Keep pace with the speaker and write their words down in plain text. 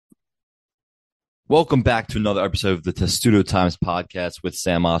Welcome back to another episode of the Testudo Times podcast with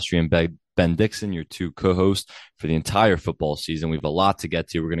Sam Ostry and Ben Dixon, your two co-hosts for the entire football season. We have a lot to get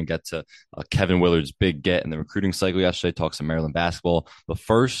to. We're going to get to Kevin Willard's big get in the recruiting cycle yesterday, talk some Maryland basketball. But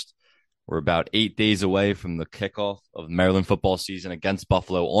first, we're about 8 days away from the kickoff of Maryland football season against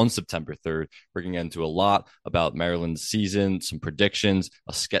Buffalo on September 3rd. We're going to get into a lot about Maryland's season, some predictions,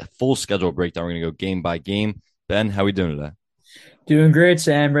 full schedule breakdown. We're going to go game by game. Ben, how are we doing today? Doing great,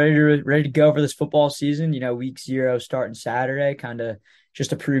 Sam. Ready to go for this football season. Week zero starting Saturday, kind of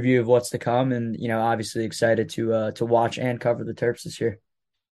just a preview of what's to come, and obviously excited to watch and cover the Terps this year.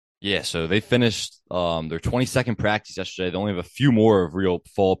 Yeah, so they finished their 22nd practice yesterday. They only have a few more of real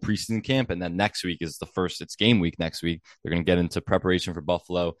fall preseason camp, and then next week is it's game week next week. They're going to get into preparation for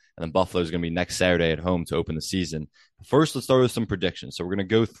Buffalo, and then Buffalo is going to be next Saturday at home to open the season. First, let's start with some predictions. So we're going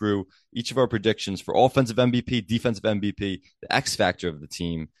to go through each of our predictions for offensive MVP, defensive MVP, the X factor of the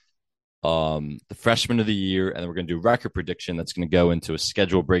team, the freshman of the year, and then we're going to do record prediction that's going to go into a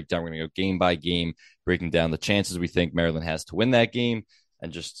schedule breakdown. We're going to go game by game, breaking down the chances we think Maryland has to win that game,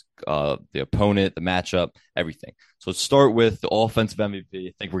 and just the opponent, the matchup, everything. So let's start with the offensive MVP.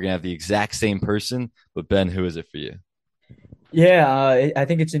 I think we're going to have the exact same person, but Ben, who is it for you? Yeah, I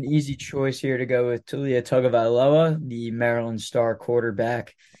think it's an easy choice here to go with Taulia Tagovailoa, the Maryland star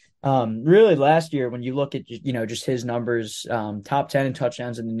quarterback. Really, last year when you look at just his numbers, top 10 in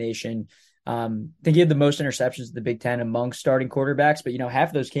touchdowns in the nation. I think he had the most interceptions in the Big Ten among starting quarterbacks, but half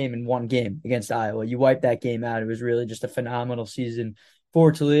of those came in one game against Iowa. You wiped that game out. It was really just a phenomenal season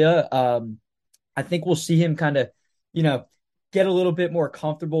for Taulia. I think we'll see him kind of, get a little bit more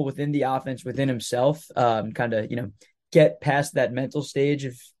comfortable within the offense, within himself, kind of, get past that mental stage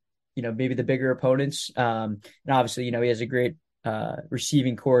of, maybe the bigger opponents. And obviously, he has a great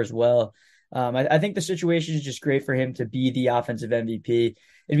receiving core as well. I think the situation is just great for him to be the offensive MVP.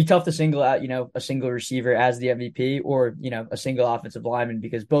 It'd be tough to single out, a single receiver as the MVP or, a single offensive lineman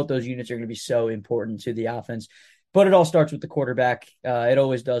because both those units are going to be so important to the offense. But it all starts with the quarterback. It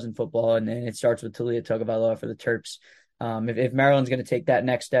always does in football, and it starts with Taulia Tagovailoa for the Terps. If Maryland's going to take that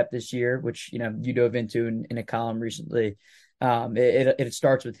next step this year, which you dove into in a column recently, it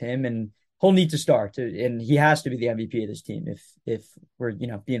starts with him, and he'll need to start, and he has to be the MVP of this team if we're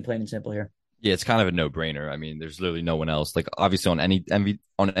being plain and simple here. Yeah, it's kind of a no-brainer. I mean, there's literally no one else. Like obviously on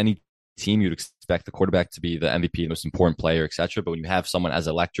any team, you'd expect the quarterback to be the MVP, the most important player, etc. But when you have someone as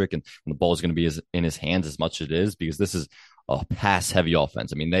electric and the ball is going to be in his hands as much as it is, because this is a pass-heavy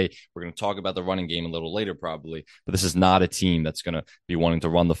offense. I mean, we're going to talk about the running game a little later probably, but this is not a team that's going to be wanting to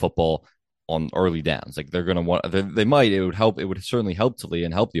run the football on early downs. Like they're going to want, they might, it would certainly help Taulia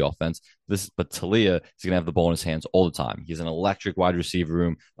and help the offense. But Taulia is going to have the ball in his hands all the time. He's an electric wide receiver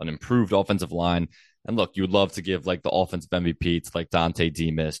room, an improved offensive line. And look, you would love to give like the offensive MVP to like Dante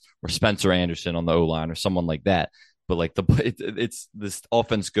Demas or Spencer Anderson on the O-line or someone like that. But like it's this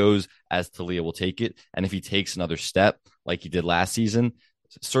offense goes as Taulia will take it. And if he takes another step like he did last season,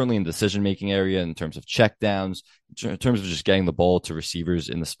 certainly in the decision-making area in terms of checkdowns, in terms of just getting the ball to receivers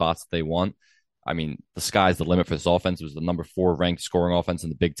in the spots that they want. I mean, the sky's the limit for this offense. It was the number 4 ranked scoring offense in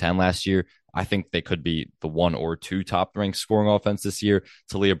the Big Ten last year. I think they could be the 1 or 2 top ranked scoring offense this year.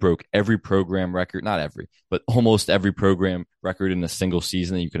 Taulia broke every program record, not every, but almost every program record in a single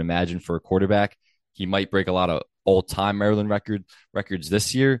season that you can imagine for a quarterback. He might break a lot of all-time Maryland records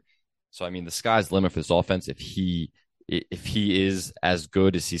this year. So, I mean, the sky's the limit for this offense if he is as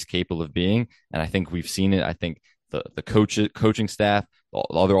good as he's capable of being. And I think we've seen it. I think the coaching staff, the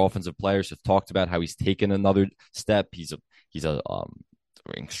other offensive players have talked about how he's taken another step. He's a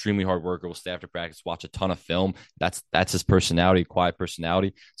extremely hard worker. Will stay after practice, watch a ton of film. That's his personality, quiet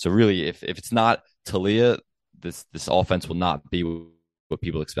personality. So really, if it's not Taulia, this offense will not be what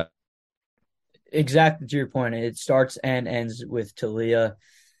people expect. Exactly to your point. It starts and ends with Taulia.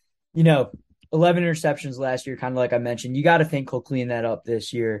 11 interceptions last year, kind of like I mentioned. You got to think he'll clean that up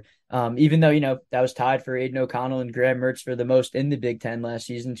this year. Even though, that was tied for Aiden O'Connell and Graham Mertz for the most in the Big Ten last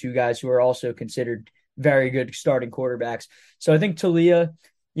season, 2 guys who are also considered very good starting quarterbacks. So I think Taulia,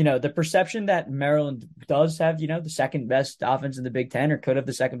 the perception that Maryland does have, the second best offense in the Big Ten or could have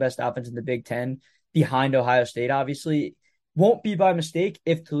the second best offense in the Big Ten behind Ohio State, obviously, won't be by mistake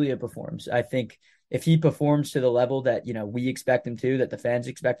if Taulia performs. I think if he performs to the level that we expect him to, that the fans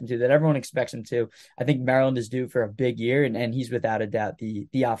expect him to, that everyone expects him to, I think Maryland is due for a big year, and he's without a doubt the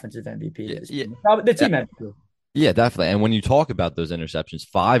offensive MVP. Yeah, Probably the team MVP. yeah, definitely. And when you talk about those interceptions,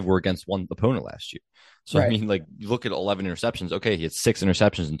 5 were against one opponent last year. So I Right. mean, like you look at 11 interceptions. Okay, he had 6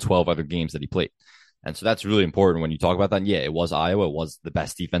 interceptions in 12 other games that he played. And so that's really important when you talk about that. And yeah, it was Iowa. It was the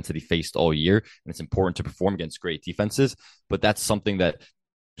best defense that he faced all year. And it's important to perform against great defenses. But that's something that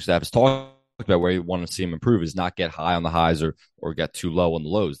staff has talked about where you want to see him improve is not get high on the highs or get too low on the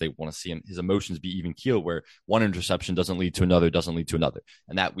lows. They want to see his emotions be even keeled, where one interception doesn't lead to another,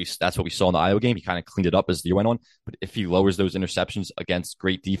 and that's what we saw in the Iowa game. He kind of cleaned it up as the year went on. But if he lowers those interceptions against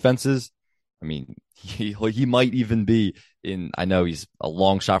great defenses, I mean, he might even be in. I know he's a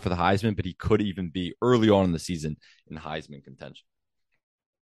long shot for the Heisman, but he could even be early on in the season in Heisman contention.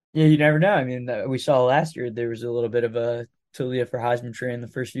 Yeah, you never know. I mean, we saw last year there was a little bit of a Tulia for Heisman train in the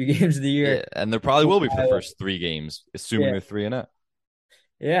first few games of the Yeah, year. and there probably will be for the first 3 games, assuming Yeah, they're 3-0.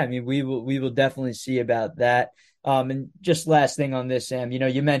 yeah. I mean, we will definitely see about that. And just last thing on this, Sam.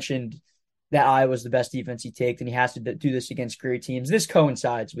 You mentioned that Iowa's the best defense he takes, and he has to do this against great teams. This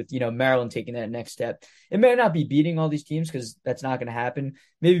coincides with Maryland taking that next step. It may not be beating all these teams because that's not going to happen.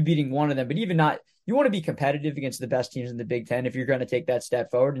 Maybe beating one of them, but even not. You want to be competitive against the best teams in the Big Ten if you're going to take that step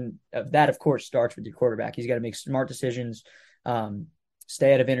forward, and that, of course, starts with your quarterback. He's got to make smart decisions,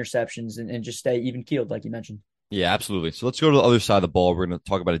 stay out of interceptions, and just stay even keeled, like you mentioned. Yeah, absolutely. So let's go to the other side of the ball. We're going to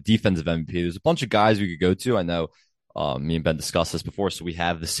talk about a defensive MVP. There's a bunch of guys we could go to. I know me and Ben discussed this before, so we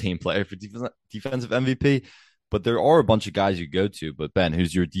have the same player for defensive MVP. But there are a bunch of guys you go to. But Ben,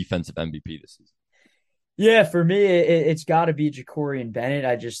 who's your defensive MVP this season? Yeah, for me, it's got to be Jacorian Bennett.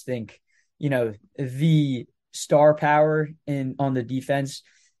 I just think, the star power on the defense,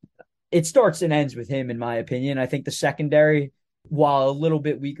 it starts and ends with him, in my opinion. I think the secondary, while a little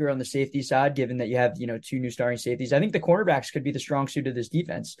bit weaker on the safety side, given that you have, two new starting safeties, I think the cornerbacks could be the strong suit of this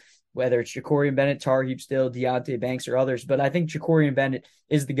defense, whether it's Jacorian Bennett, Tarheeb Still, Deonte Banks, or others. But I think Jacorian Bennett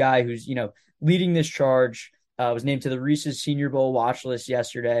is the guy who's, leading this charge. Was named to the Reese's Senior Bowl watch list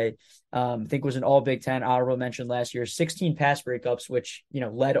yesterday. I think was an all Big Ten honorable mention last year. 16 pass breakups, which,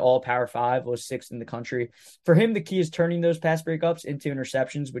 led all Power Five, was sixth in the country. For him, the key is turning those pass breakups into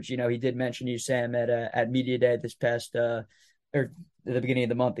interceptions, which, he did mention you, Sam, at Media Day this past or at the beginning of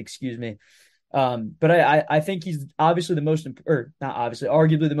the month, excuse me. But I think he's obviously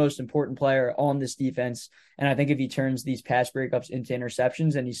arguably the most important player on this defense. And I think if he turns these pass breakups into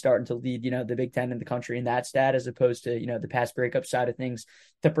interceptions and he's starting to lead, the Big Ten in the country in that stat, as opposed to, the pass breakup side of things,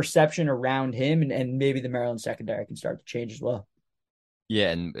 the perception around him and maybe the Maryland secondary can start to change as well.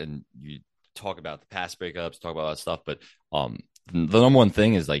 Yeah, and you talk about the pass breakups, talk about all that stuff, but the number one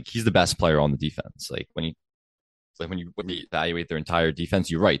thing is like he's the best player on the defense. When you evaluate their entire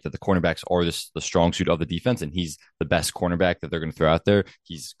defense, you're right that the cornerbacks are the strong suit of the defense, and he's the best cornerback that they're going to throw out there.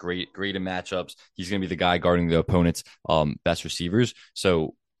 He's great in matchups. He's going to be the guy guarding the opponent's best receivers.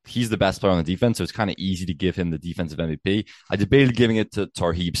 So he's the best player on the defense. So it's kind of easy to give him the defensive MVP. I debated giving it to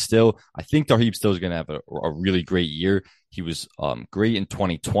Tarheeb Still. I think Tarheeb Still is going to have a really great year. He was great in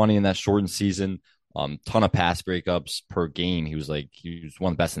 2020 in that shortened season. Ton of pass breakups per game. He was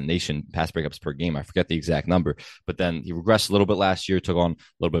one of the best in the nation, pass breakups per game. I forget the exact number, but then he regressed a little bit last year, took on a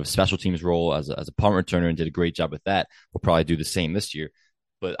little bit of a special teams role as a punt returner and did a great job with that. We'll probably do the same this year,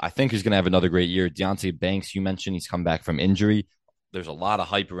 but I think he's going to have another great year. Deonte Banks, you mentioned he's come back from injury. There's a lot of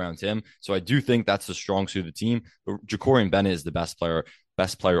hype around him. So I do think that's the strong suit of the team. But Jacorian Bennett is the best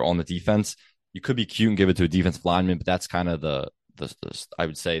player on the defense. You could be cute and give it to a defensive lineman, but that's kind of the I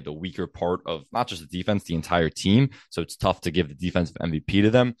would say the weaker part of not just the defense, the entire team. So it's tough to give the defensive MVP to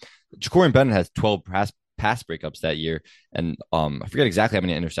them. Jacorian Bennett has 12 pass breakups that year, and I forget exactly how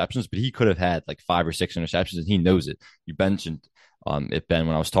many interceptions, but he could have had like 5 or 6 interceptions, and he knows it. You mentioned it, Ben,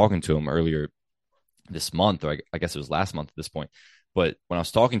 when I was talking to him earlier this month, or I guess it was last month at this point. But when I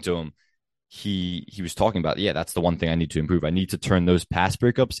was talking to him, he was talking about, yeah, that's the one thing I need to improve. I need to turn those pass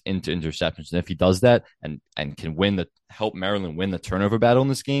breakups into interceptions. And if he does that and can help Maryland win the turnover battle in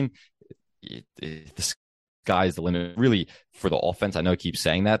this game, the sky is the limit really for the offense. I know I keep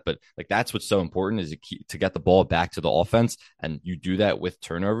saying that, but like that's what's so important is to get the ball back to the offense, and you do that with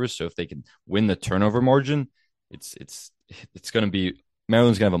turnovers. So if they can win the turnover margin, it's going to be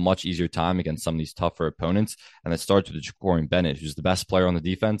Maryland's going to have a much easier time against some of these tougher opponents. And it starts with Jacorian Bennett, who's the best player on the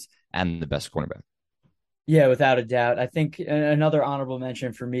defense and the best cornerback. Yeah, without a doubt. I think another honorable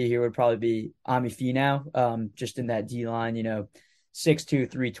mention for me here would probably be Ami Finau, just in that D line, 6'2",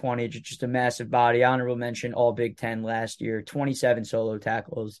 320, just a massive body. Honorable mention, all Big Ten last year, 27 solo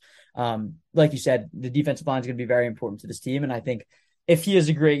tackles. Like you said, the defensive line is going to be very important to this team. And I think if he has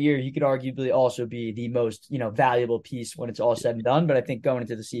a great year, he could arguably also be the most, valuable piece when it's all said and done. But I think going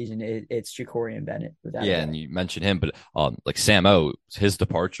into the season, it's Jacorian Bennett. And you mentioned him, but like Sam O, his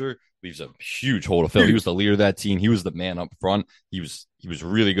departure leaves a huge hole to fill. He was the leader of that team. He was the man up front. He was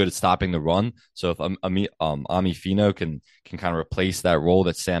really good at stopping the run. So if Ami Finau can kind of replace that role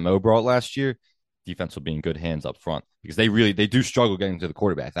that Sam O brought last year, defense will be in good hands up front because they do struggle getting to the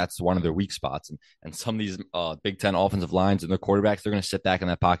quarterback. That's one of their weak spots. And some of these Big Ten offensive lines and their quarterbacks, they're going to sit back in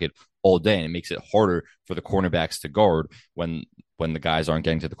that pocket all day, and it makes it harder for the cornerbacks to guard when the guys aren't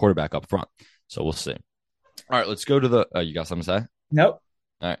getting to the quarterback up front. So we'll see. All right, let's go to the. You got something to say? Nope.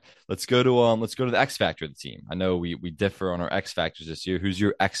 All right, let's go to the X factor of the team. I know we differ on our X factors this year. Who's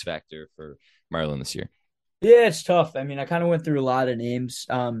your X factor for Maryland this year? Yeah, it's tough. I mean, I kind of went through a lot of names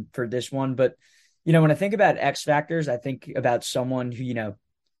for this one, but when I think about X factors, I think about someone who,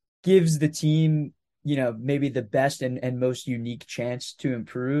 gives the team, maybe the best and most unique chance to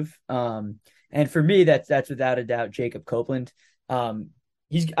improve. And for me, that's without a doubt Jacob Copeland. I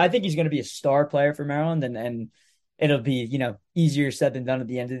think he's going to be a star player for Maryland, and it'll be, easier said than done at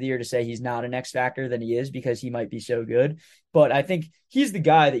the end of the year to say he's not an X factor than he is because he might be so good. But I think he's the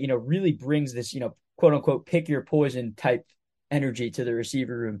guy that, really brings this, quote unquote, pick your poison type energy to the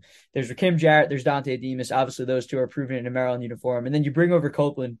receiver room. There's Rakim Jarrett, there's Dante Demas. Obviously, those two are proven in a Maryland uniform. And then you bring over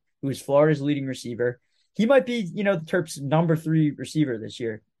Copeland, who is Florida's leading receiver. He might be, the Terps' number 3 receiver this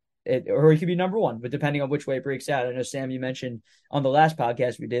year. Or he could be number 1, but depending on which way it breaks out. I know, Sam, you mentioned on the last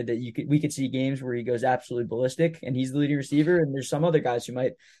podcast we did that we could see games where he goes absolutely ballistic and he's the leading receiver, and there's some other guys who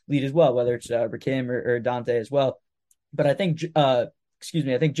might lead as well, whether it's Rakim or Dante as well. But I think, I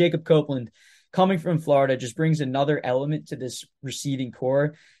think Jacob Copeland, coming from Florida, just brings another element to this receiving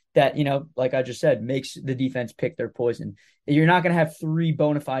core that, like I just said, makes the defense pick their poison. You're not going to have 3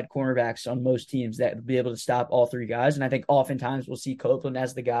 bona fide cornerbacks on most teams that will be able to stop all 3 guys. And I think oftentimes we'll see Copeland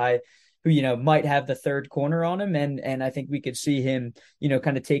as the guy who, might have the third corner on him. And I think we could see him,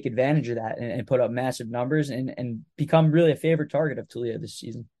 kind of take advantage of that and put up massive numbers and become really a favorite target of Toledo this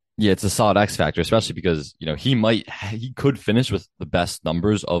season. Yeah, it's a solid X factor, especially because he could finish with the best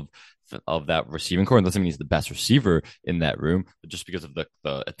numbers of that receiving core. And doesn't mean he's the best receiver in that room, but just because of the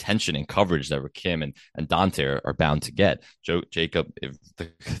attention and coverage that Rakim and Dante are bound to get. Jacob, if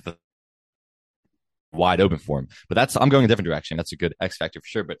the wide open for him. But I'm going a different direction. That's a good X factor for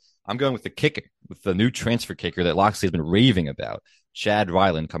sure. But I'm going with the kicker, with the new transfer kicker that Locksley has been raving about. Chad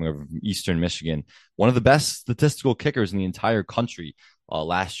Ryland, coming over from Eastern Michigan, one of the best statistical kickers in the entire country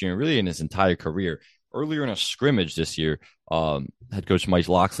last year, and really in his entire career. Earlier in a scrimmage this year, head coach Mike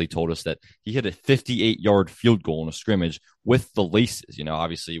Locksley told us that he hit a 58-yard field goal in a scrimmage with the laces.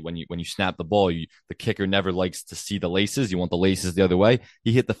 Obviously, when you snap the ball, the kicker never likes to see the laces. You want the laces the other way.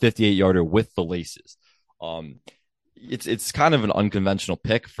 He hit the 58-yarder with the laces. It's kind of an unconventional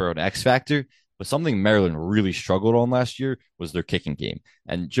pick for an X factor, but something Maryland really struggled on last year was their kicking game.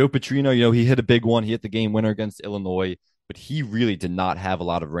 And Joe Petrino, he hit a big one. He hit the game winner against Illinois, but he really did not have a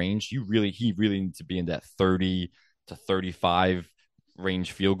lot of range. He really needs to be in that 30 to 35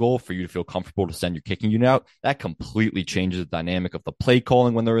 range field goal for you to feel comfortable to send your kicking unit out. That completely changes the dynamic of the play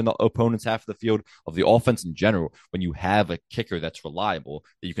calling when they're in the opponent's half of the field, of the offense in general. When you have a kicker that's reliable,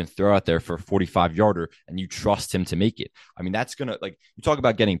 that you can throw out there for a 45-yarder and you trust him to make it. I mean, that's going to, you talk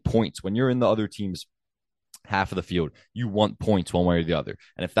about getting points. When you're in the other team's half of the field, you want points one way or the other.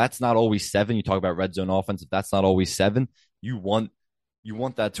 And if that's not always 7, you talk about red zone offense. If that's not always 7, you want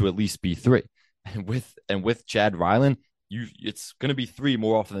that to at least be 3. And with Chad Ryland, it's going to be 3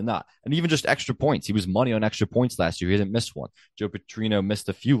 more often than not. And even just extra points. He was money on extra points last year. He didn't miss one. Joe Petrino missed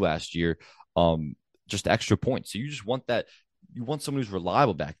a few last year. Just extra points. So you just want that. You want someone who's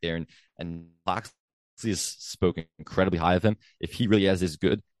reliable back there. And Locksley has spoken incredibly high of him. If he really is as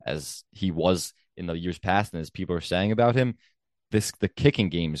good as he was in the years past, and as people are saying about him, the kicking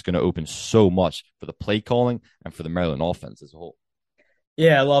game is going to open so much for the play calling and for the Maryland offense as a whole.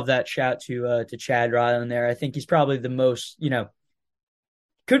 Yeah, I love that shout to Chad Ryland there. I think he's probably the most,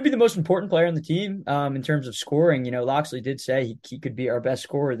 could be the most important player on the team in terms of scoring. Locksley did say he could be our best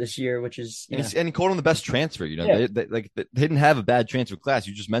scorer this year, which is and he called him the best transfer. Yeah. They didn't have a bad transfer class.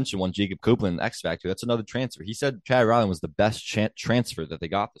 You just mentioned one, Jacob Copeland, X Factor. That's another transfer. He said Chad Ryland was the best transfer that they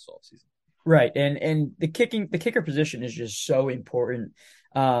got this offseason. Right, and the kicker position is just so important.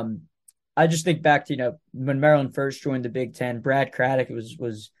 I just think back to when Maryland first joined the Big Ten, Brad Craddock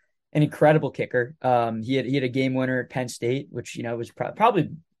was an incredible kicker. He had a game winner at Penn State, which was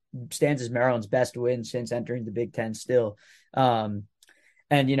probably stands as Maryland's best win since entering the Big Ten still. And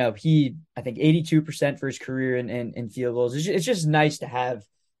he, I think 82% for his career in field goals. It's just nice to have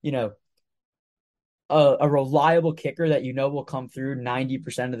a reliable kicker that will come through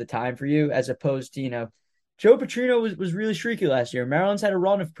 90% of the time for you, as opposed to Joe Petrino was really streaky last year. Maryland's had a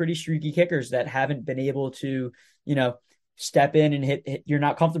run of pretty streaky kickers that haven't been able to step in and hit. You're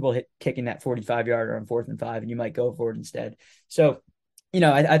not comfortable kicking that 45-yarder on 4th and 5, and you might go for it instead. So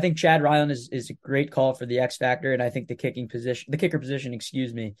I think Chad Ryland is a great call for the X factor, and I think the kicker position,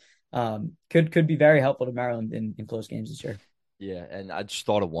 could be very helpful to Maryland in close games this year. Yeah, and I just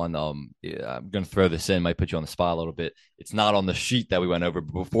thought of one. Yeah, I'm going to throw this in, might put you on the spot a little bit. It's not on the sheet that we went over,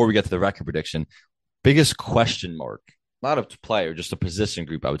 but before we get to the record prediction, biggest question mark, not a player, just a position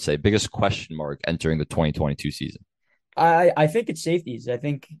group, I would say, biggest question mark entering the 2022 season. I think it's safeties. I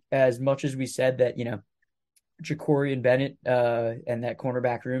think as much as we said that, Jacorian Bennett and that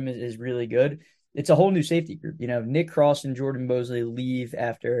cornerback room is really good, it's a whole new safety group. Nick Cross and Jordan Mosley leave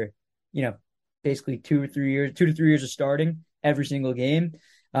after, basically 2 to 3 years of starting every single game.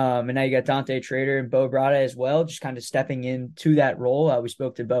 And now you got Dante Trader and Bo Brada as well, just kind of stepping into that role. We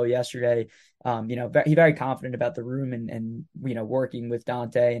spoke to Bo yesterday. He's very confident about the room and working with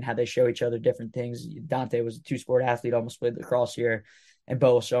Dante and how they show each other different things. Dante was a two-sport athlete, almost played lacrosse here, and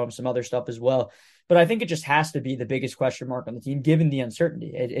Bo will show him some other stuff as well. But I think it just has to be the biggest question mark on the team, given the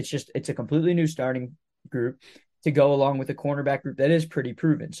uncertainty. It's a completely new starting group to go along with a cornerback group that is pretty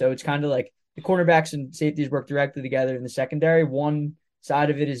proven. So it's kind of like the cornerbacks and safeties work directly together in the secondary. One side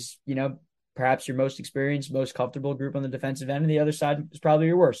of it is, perhaps your most experienced, most comfortable group on the defensive end, and the other side is probably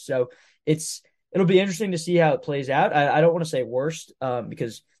your worst. So it'll be interesting to see how it plays out. I don't want to say worst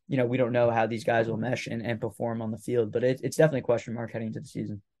because, we don't know how these guys will mesh and perform on the field, but it's definitely a question mark heading into the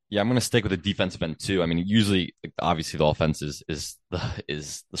season. Yeah, I'm going to stick with the defensive end too. I mean, usually, obviously, the offense is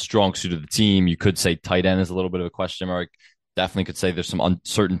the strong suit of the team. You could say tight end is a little bit of a question mark. Definitely could say there's some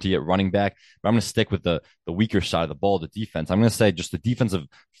uncertainty at running back, but I'm going to stick with the weaker side of the ball, the defense. I'm going to say just the defensive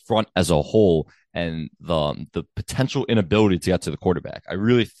front as a whole and the potential inability to get to the quarterback. I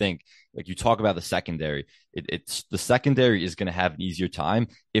really think, like you talk about the secondary, it's the secondary is going to have an easier time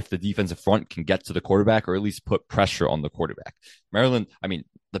if the defensive front can get to the quarterback or at least put pressure on the quarterback. Maryland, I mean,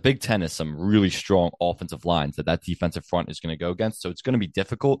 the Big Ten has some really strong offensive lines that defensive front is going to go against. So it's going to be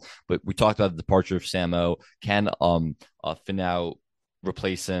difficult. But we talked about the departure of Samo. Can Finau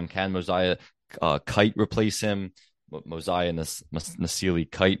replace him? Can Mosiah Kite replace him? Mosiah Nasili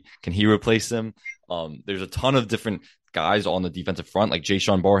Kite, can he replace him? There's a ton of different guys on the defensive front, like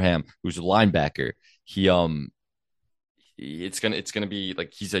Jayshon Barham, who's a linebacker. It's gonna be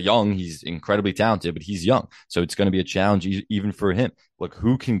like he's incredibly talented, but he's young, so it's gonna be a challenge even for him. Like,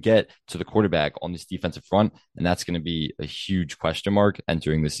 who can get to the quarterback on this defensive front, and that's gonna be a huge question mark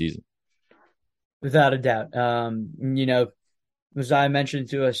entering the season. Without a doubt. As I mentioned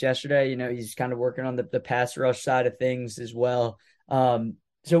to us yesterday, he's kind of working on the pass rush side of things as well. So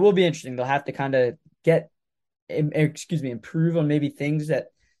it will be interesting. They'll have to kind of improve on maybe things that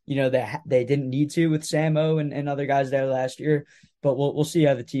that they didn't need to with Samo and other guys there last year. But we'll see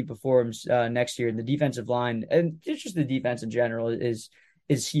how the team performs next year. And the defensive line and it's just the defense in general is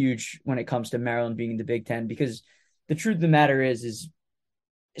huge when it comes to Maryland being in the Big Ten, because the truth of the matter is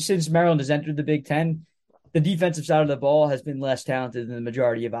since Maryland has entered the Big Ten, the defensive side of the ball has been less talented than the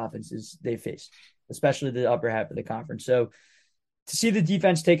majority of offenses they faced, especially the upper half of the conference. So to see the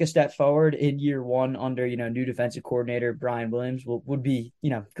defense take a step forward in year one under, new defensive coordinator Brian Williams would be,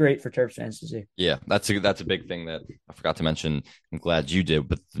 great for Terps fans to see. Yeah, that's a big thing that I forgot to mention. I'm glad you did,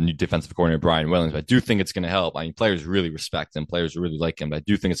 but the new defensive coordinator Brian Williams. I do think it's going to help. I mean, players really respect him, players really like him, but I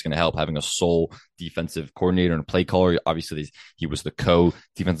do think it's going to help having a sole defensive coordinator and a play caller. Obviously, he was the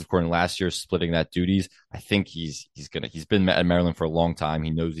co-defensive coordinator last year, splitting that duties. I think he's been at Maryland for a long time. He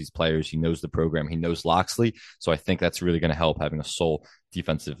knows these players, he knows the program, he knows Loxley. So I think that's really going to help having a sole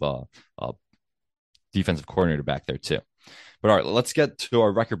defensive coordinator back there too. But all right, let's get to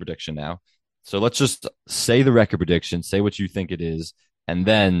our record prediction now. So let's just say the record prediction, say what you think it is, and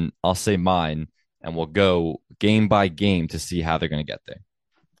then I'll say mine, and we'll go game by game to see how they're going to get there.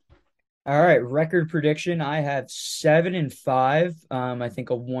 All right, record prediction. I have 7-5. I think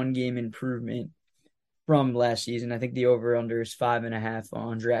a 1-game improvement from last season. I think the over/under is 5.5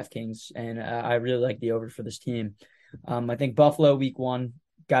 on DraftKings, and I really like the over for this team. I think Buffalo week 1,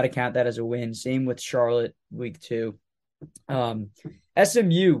 got to count that as a win. Same with Charlotte week 2.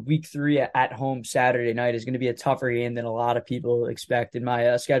 SMU week 3 at home Saturday night is going to be a tougher game than a lot of people expect. In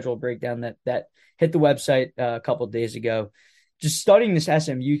my schedule breakdown that hit the website a couple of days ago, just studying this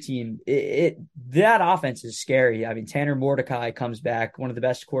SMU team, that offense is scary. I mean, Tanner Mordecai comes back, one of the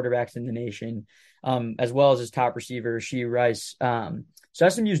best quarterbacks in the nation, as well as his top receiver, Rashee Rice. So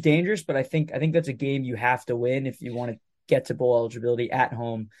SMU is dangerous, but I think that's a game you have to win if you want to get to bowl eligibility at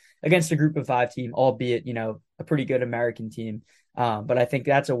home against a group of 5 team, albeit, a pretty good American team. But I think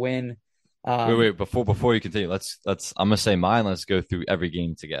that's a win. Wait, before you continue, let's I'm gonna say mine. Let's go through every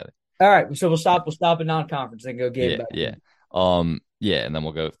game together. All right, so we'll stop at non-conference and go game by game. Yeah. And then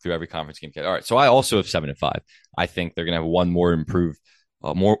we'll go through every conference game together. All right, so I also have 7-5. I think they're gonna have one more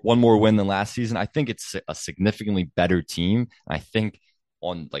win than last season. I think it's a significantly better team. I think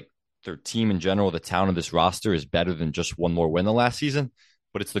on like their team in general, the talent of this roster is better than just one more win the last season.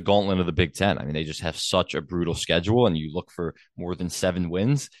 But it's the gauntlet of the Big Ten. I mean, they just have such a brutal schedule, and you look for more than 7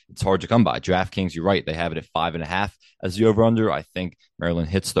 wins, it's hard to come by. DraftKings, you're right, they have it at 5.5 as the over under. I think Maryland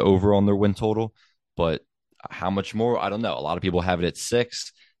hits the over on their win total, but how much more? I don't know. A lot of people have it at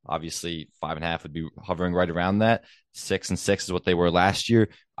 6. Obviously, 5.5 would be hovering right around that. 6-6 is what they were last year.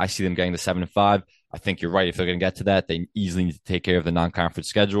 I see them getting to 7-5. I think you're right. If they're going to get to that, they easily need to take care of the non-conference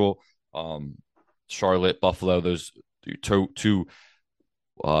schedule. Charlotte, Buffalo, those two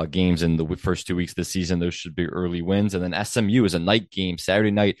games in the first 2 weeks of the season, those should be early wins. And then SMU is a night game, Saturday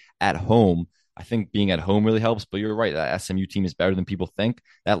night at home. I think being at home really helps, but you're right. That SMU team is better than people think.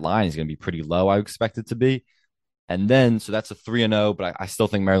 That line is going to be pretty low, I expect it to be. And then, so that's a 3-0, but I still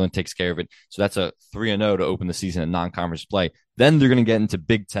think Maryland takes care of it. So that's a 3-0 to open the season in non-conference play. Then they're going to get into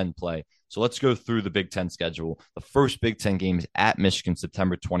Big Ten play. So let's go through the Big Ten schedule. The first Big Ten game is at Michigan,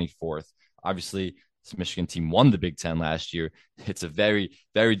 September 24th. Obviously, this Michigan team won the Big Ten last year. It's a very,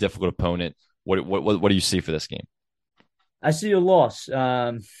 very difficult opponent. What do you see for this game? I see a loss.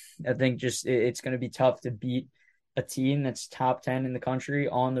 I think just it's going to be tough to beat a team that's top 10 in the country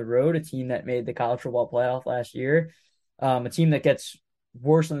on the road, a team that made the college football playoff last year, a team that gets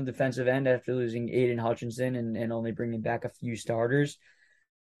worse on the defensive end after losing Aiden Hutchinson and only bringing back a few starters.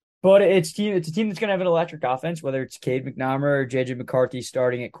 But it's a team that's going to have an electric offense, whether it's Cade McNamara or JJ McCarthy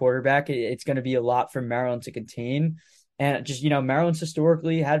starting at quarterback. It's going to be a lot for Maryland to contain. And just, Maryland's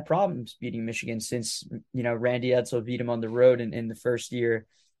historically had problems beating Michigan since, Randy Edsall beat him on the road in the first year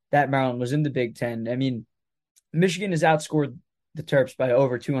that Maryland was in the Big Ten. I mean, Michigan has outscored the Terps by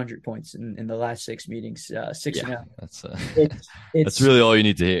over 200 points in the last 6 meetings, 6-0. Yeah, that's It's, that's really all you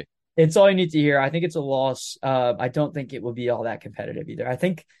need to hear. it's all you need to hear. I think it's a loss. I don't think it will be all that competitive either. I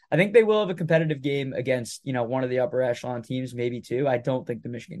think they will have a competitive game against, one of the upper echelon teams, maybe two. I don't think the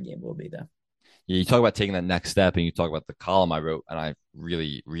Michigan game will be though. Yeah, you talk about taking that next step, and you talk about the column I wrote, and I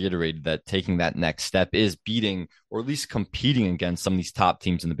really reiterated that taking that next step is beating or at least competing against some of these top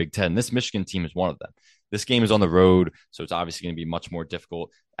teams in the Big Ten. This Michigan team is one of them. This game is on the road, so it's obviously going to be a much more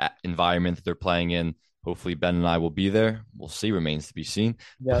difficult environment that they're playing in. Hopefully, Ben and I will be there. We'll see. Remains to be seen.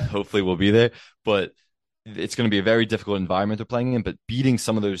 Yeah. Hopefully, we'll be there. But it's going to be a very difficult environment they're playing in. But beating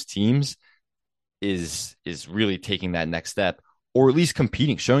some of those teams is really taking that next step, or at least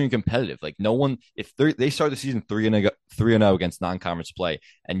competing, showing you competitive. Like no one, if they start the season 3-0 against non-conference play,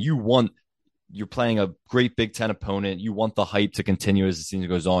 and you're playing a great Big Ten opponent. You want the hype to continue as the season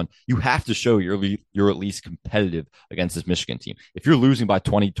goes on. You have to show you're at least competitive against this Michigan team. If you're losing by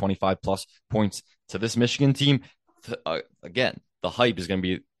 20, 25 plus points to this Michigan team, again, the hype is going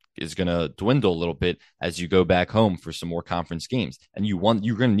to dwindle a little bit as you go back home for some more conference games. And you're going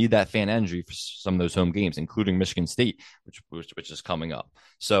to need that fan energy for some of those home games, including Michigan State, which is coming up.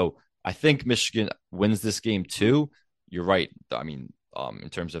 So I think Michigan wins this game too. You're right. I mean, in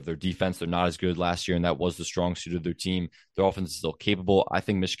terms of their defense, they're not as good last year, and that was the strong suit of their team. Their offense is still capable. I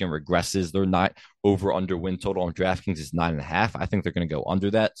think Michigan regresses. They're not over/under win total on DraftKings is 9.5. I think they're going to go under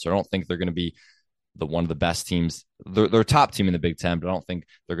that. So I don't think they're going to be one of the best teams. They're a top team in the Big Ten, but I don't think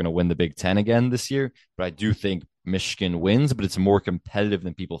they're going to win the Big Ten again this year. But I do think Michigan wins, but it's more competitive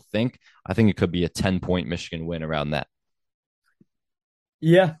than people think. I think it could be a 10-point Michigan win around that.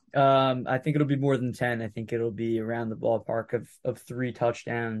 Yeah, I think it'll be more than 10. I think it'll be around the ballpark of 3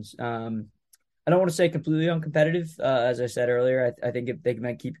 touchdowns. I don't want to say completely uncompetitive. As I said earlier, I think if they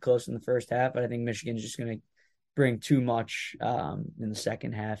might keep it close in the first half, but I think Michigan's just going to bring too much in the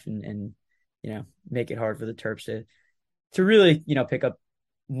second half and make it hard for the Terps to really pick up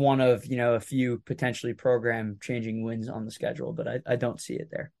one of a few potentially program changing wins on the schedule. But I don't see it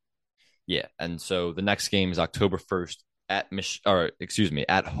there. Yeah, and so the next game is October 1st. At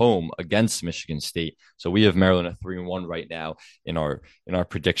home against Michigan State. So we have Maryland at 3-1 right now in our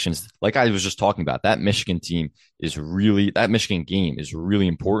predictions. Like I was just talking about, that Michigan game is really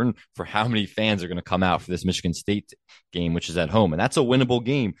important for how many fans are going to come out for this Michigan State game, which is at home, and that's a winnable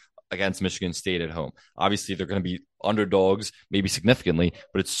game against Michigan State at home. Obviously, they're going to be underdogs, maybe significantly,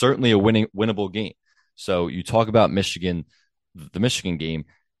 but it's certainly a winnable game. So you talk about Michigan, the Michigan game.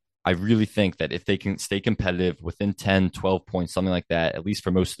 I really think that if they can stay competitive within 10, 12 points, something like that, at least for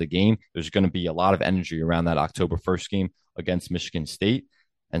most of the game, there's going to be a lot of energy around that October 1st game against Michigan State.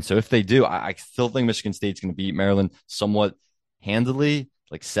 And so if they do, I still think Michigan State's going to beat Maryland somewhat handily,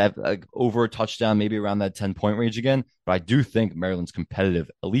 like over a touchdown, maybe around that 10-point range again. But I do think Maryland's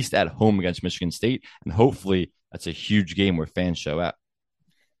competitive, at least at home against Michigan State. And hopefully that's a huge game where fans show up.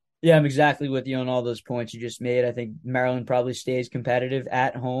 Yeah, I'm exactly with you on all those points you just made. I think Maryland probably stays competitive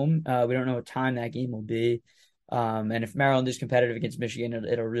at home. We don't know what time that game will be. And if Maryland is competitive against Michigan,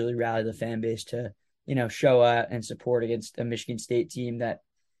 it'll really rally the fan base to, show out and support against a Michigan State team that,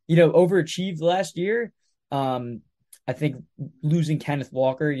 overachieved last year. I think losing Kenneth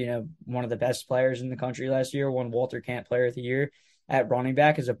Walker, one of the best players in the country last year, won Walter Camp Player of the Year at running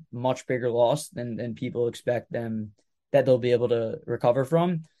back, is a much bigger loss than people expect them that they'll be able to recover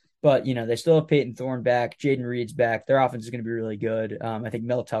from. But they still have Peyton Thorne back, Jaden Reed's back. Their offense is going to be really good. I think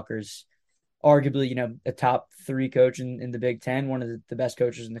Mel Tucker's arguably, a top 3 coach in the Big Ten, one of the best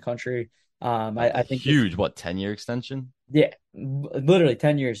coaches in the country. I think huge, 10-year extension? Yeah, literally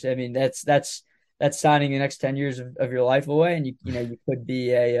 10 years. I mean, that's signing the next 10 years of your life away, and you could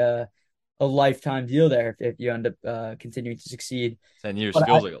be a lifetime deal there if you end up continuing to succeed. 10 years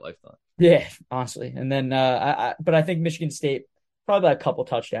feels like a lifetime. Yeah, honestly. And then but I think Michigan State probably by a couple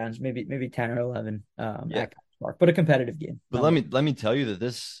touchdowns, maybe 10 or 11 at Park, but a competitive game. But let me tell you that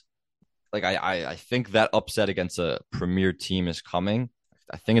this, like, I think that upset against a premier team is coming.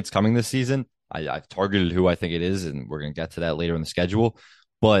 I think it's coming this season. I've targeted who I think it is, and we're going to get to that later in the schedule.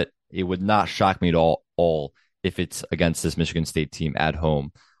 But it would not shock me at all if it's against this Michigan State team at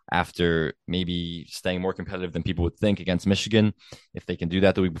home after maybe staying more competitive than people would think against Michigan. If they can do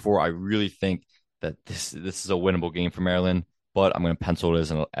that the week before, I really think that this is a winnable game for Maryland. But I'm going to pencil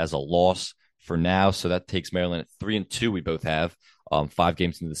it as a loss for now. So that takes Maryland at 3-2. We both have 5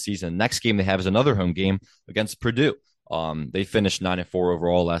 games into the season. The next game they have is another home game against Purdue. They finished 9-4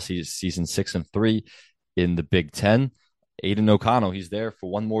 overall last season, 6-3 in the Big Ten. Aiden O'Connell, he's there for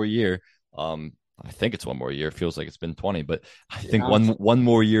one more year. I think it's one more year. It feels like it's been 20, but I think one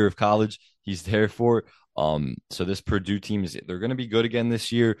more year of college he's there for. So this Purdue team they're going to be good again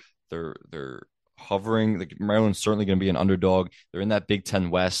this year. They're hovering. Maryland's certainly going to be an underdog. They're in that Big Ten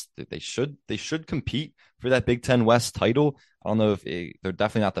West. They should compete for that Big Ten West title. I don't know if they're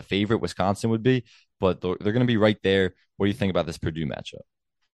definitely not the favorite. Wisconsin would be, but they're going to be right there. What do you think about this Purdue matchup?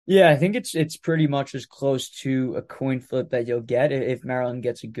 Yeah, I think it's pretty much as close to a coin flip that you'll get if Maryland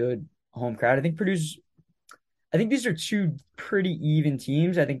gets a good home crowd. I think these are 2 pretty even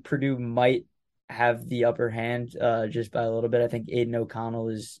teams. I think Purdue might have the upper hand just by a little bit. I think Aiden O'Connell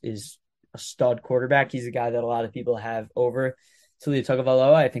is a stud quarterback. He's a guy that a lot of people have over Taulia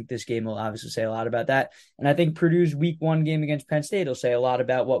Tagovailoa. I think this game will obviously say a lot about that. And I think Purdue's week 1 game against Penn State will say a lot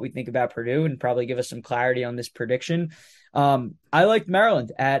about what we think about Purdue and probably give us some clarity on this prediction. I liked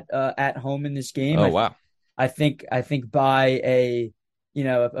Maryland at home in this game. Oh, wow. I think by a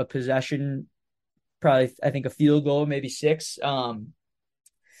possession, probably I think a field goal, maybe 6.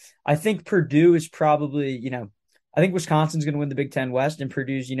 I think Purdue is probably, I think Wisconsin's going to win the Big Ten West, and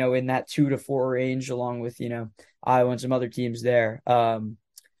Purdue's, in that 2-4 range, along with, Iowa and some other teams there.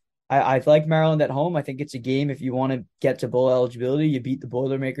 I like Maryland at home. I think it's a game, if you want to get to bowl eligibility, you beat the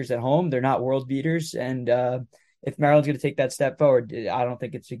Boilermakers at home. They're not world beaters. And if Maryland's going to take that step forward, I don't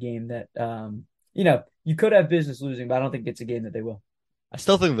think it's a game that, you could have business losing, but I don't think it's a game that they will. I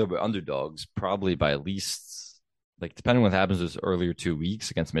still think they're underdogs, probably by at least, like, depending on what happens this earlier 2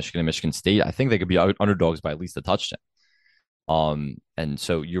 weeks against Michigan and Michigan State, I think they could be underdogs by at least a touchdown. And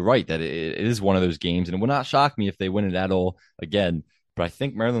so you're right that it is one of those games, and it would not shock me if they win it at all again. But I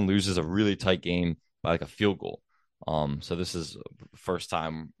think Maryland loses a really tight game by like a field goal. So this is the first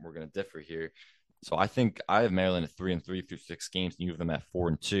time we're going to differ here. So I think I have Maryland at 3-3 through 6 games, and you have them at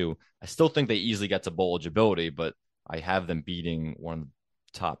 4-2. I still think they easily get to bowl eligibility, but I have them beating one of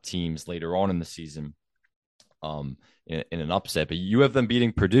the top teams later on in the season in an upset. But you have them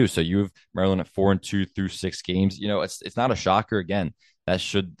beating Purdue, so you have Maryland at 4-2 through 6 games. It's not a shocker. Again, there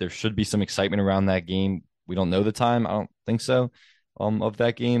should be some excitement around that game. We don't know the time. I don't think so. Of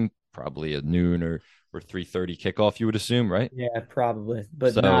that game, probably at noon or 3:30 kickoff, you would assume, right? Yeah, probably,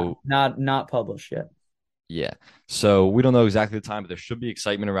 but so, not published yet. Yeah, so we don't know exactly the time, but there should be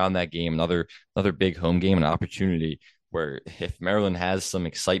excitement around that game. Another big home game, an opportunity where if Maryland has some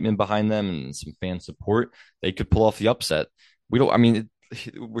excitement behind them and some fan support, they could pull off the upset.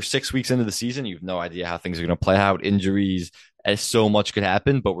 We're 6 weeks into the season. You have no idea how things are going to play out. Injuries, so much could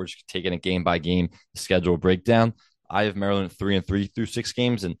happen, but we're just taking it game by game, the schedule breakdown. I have Maryland at 3-3 through 6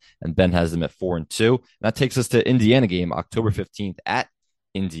 games, and Ben has them at 4-2. And that takes us to Indiana game, October 15th at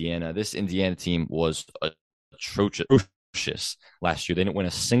Indiana. This Indiana team was atrocious last year. They didn't win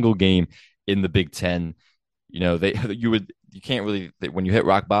a single game in the Big Ten. You can't really, when you hit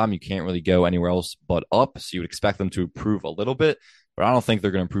rock bottom, you can't really go anywhere else but up. So you would expect them to improve a little bit, but I don't think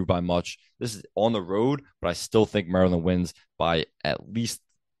they're going to improve by much. This is on the road, but I still think Maryland wins by at least.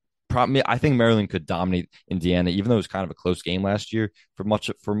 I think Maryland could dominate Indiana, even though it was kind of a close game last year for much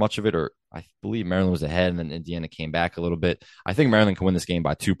of it, or I believe Maryland was ahead, and then Indiana came back a little bit. I think Maryland can win this game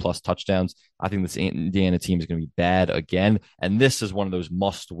by 2+ touchdowns. I think this Indiana team is going to be bad again, and this is one of those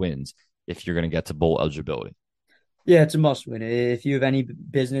must wins if you're going to get to bowl eligibility. Yeah, it's a must win. If you have any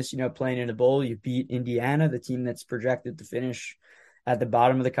business, playing in a bowl, you beat Indiana, the team that's projected to finish at the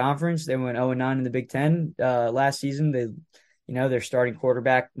bottom of the conference. They went 0-9 in the Big Ten last season. Their starting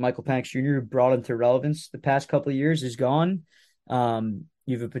quarterback, Michael Penix Jr., who brought them to relevance the past couple of years, is gone.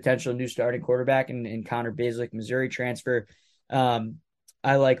 You have a potential new starting quarterback in Connor Bazelak, Missouri transfer. I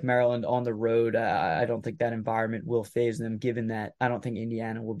like Maryland on the road. I don't think that environment will phase them, given that I don't think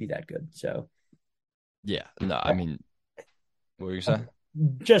Indiana will be that good. So, Yeah, no, I mean, what were you saying?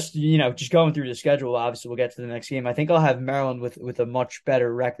 just going through the schedule. Obviously, we'll get to the next game. I think I'll have Maryland with a much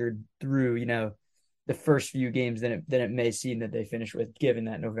better record through the first few games than it may seem that they finish with, given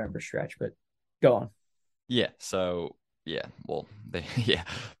that November stretch. But go on. Yeah, so yeah, well, yeah,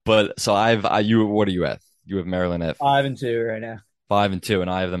 but so you what are you at? You have Maryland at 5-2 right now. 5-2, and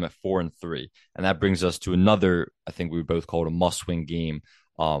I have them at 4-3, and that brings us to another. I think we both called a must-win game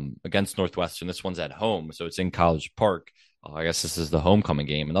against Northwestern. This one's at home, so it's in College Park. I guess this is the homecoming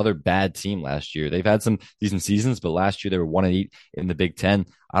game. Another bad team last year. They've had some decent seasons, but last year they were 1-8 in the Big Ten.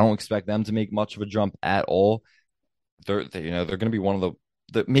 I don't expect them to make much of a jump at all. They're going to be one of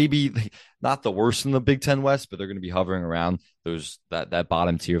the maybe not the worst in the Big Ten West, but they're going to be hovering around that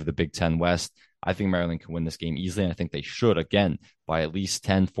bottom tier of the Big Ten West. I think Maryland can win this game easily, and I think they should, again, by at least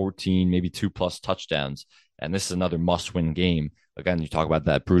 10, 14, maybe 2+ touchdowns. And this is another must-win game. Again, you talk about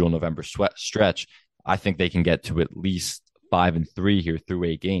that brutal November stretch. I think they can get to at least 5-3 here through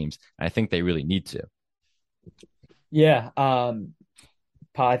 8 games, and I think they really need to. Yeah.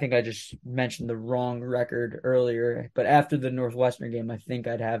 I think I just mentioned the wrong record earlier, but after the Northwestern game, I think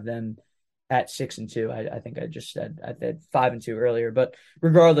I'd have them at 6-2. I think I just said I said 5-2 earlier, but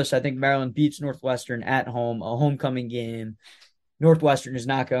regardless, I think Maryland beats Northwestern at home, a homecoming game. Northwestern is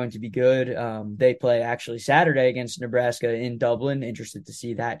not going to be good. They play actually Saturday against Nebraska in Dublin. Interested to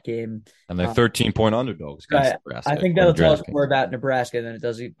see that game. And they're 13-point underdogs against Nebraska. I think that'll tell us more about Nebraska than it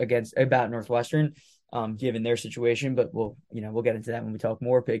does about Northwestern, given their situation. But we'll get into that when we talk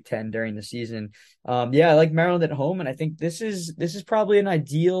more Big Ten during the season. I like Maryland at home, and I think this is probably an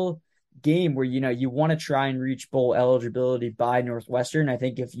ideal game where you want to try and reach bowl eligibility by Northwestern. I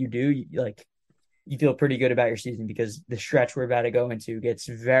think if you do, you feel pretty good about your season, because the stretch we're about to go into gets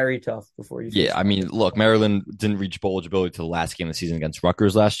very tough before you. Yeah, I mean, look, Maryland didn't reach bowl eligibility to the last game of the season against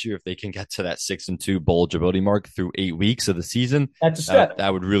Rutgers last year. If they can get to that 6-2 bowl eligibility mark through 8 weeks of the season, that's a step.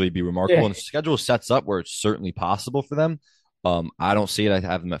 That would really be remarkable. Yeah. And the schedule sets up where it's certainly possible for them. I don't see it. I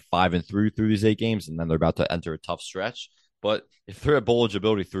have them at 5-3 through these 8 games, and then they're about to enter a tough stretch. But if they're at bowl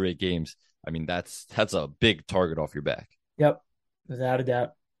eligibility through 8 games, I mean, that's a big target off your back. Yep, without a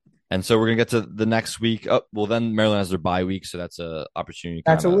doubt. And so we're going to get to the next week. Oh, well, then Maryland has their bye week, so that's an opportunity.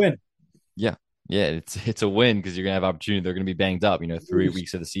 That's a win. Yeah, it's a win because you're going to have opportunity. They're going to be banged up, through 8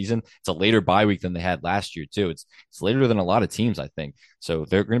 weeks of the season. It's a later bye week than they had last year, too. It's later than a lot of teams, I think. So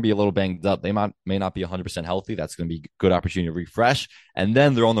they're going to be a little banged up. They may not be 100% healthy. That's going to be a good opportunity to refresh. And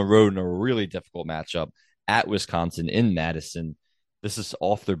then they're on the road in a really difficult matchup at Wisconsin in Madison. This is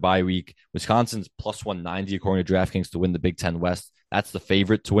off their bye week. Wisconsin's plus 190 according to DraftKings to win the Big Ten West. That's the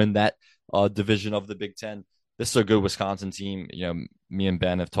favorite to win that division of the Big Ten. This is a good Wisconsin team. Me and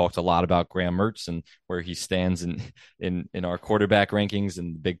Ben have talked a lot about Graham Mertz and where he stands in our quarterback rankings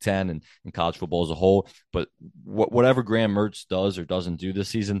in the Big Ten and in college football as a whole. But whatever Graham Mertz does or doesn't do this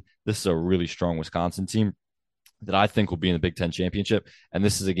season, this is a really strong Wisconsin team that I think will be in the Big Ten championship. And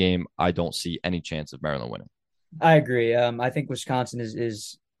this is a game I don't see any chance of Maryland winning. I agree. I think Wisconsin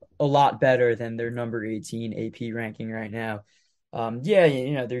is a lot better than their number 18 AP ranking right now.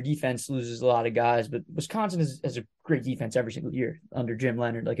 Their defense loses a lot of guys, but Wisconsin has a great defense every single year under Jim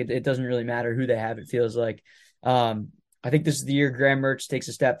Leonhard. Like it doesn't really matter who they have. It feels like. I think this is the year Graham Mertz takes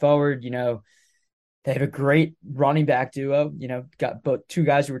a step forward. They have a great running back duo. Got both 2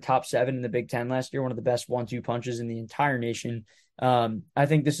 guys who were top 7 in the Big Ten last year, one of the best 1-2 punches in the entire nation. I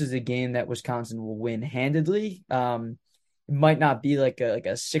think this is a game that Wisconsin will win handedly. It might not be like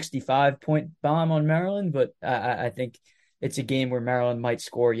a 65-point bomb on Maryland, but I think it's a game where Maryland might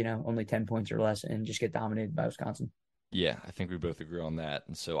score, only 10 points or less and just get dominated by Wisconsin. Yeah, I think we both agree on that.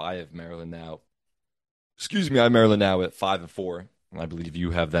 And so I have Maryland now. I have Maryland now at 5-4. And I believe you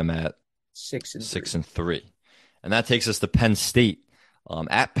have them at 6-3. And that takes us to Penn State.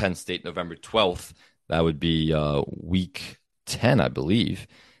 At Penn State, November 12th. That would be week 10, I believe.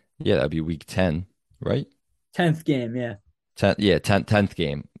 Yeah, that'd be week 10, right? 10th game, yeah. 10th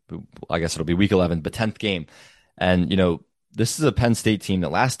game. I guess it'll be week 11, but 10th game. And, this is a Penn State team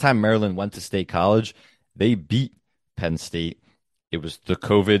that last time Maryland went to State College, they beat Penn State. It was the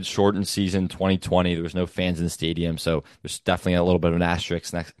COVID shortened season 2020. There was no fans in the stadium, so there's definitely a little bit of an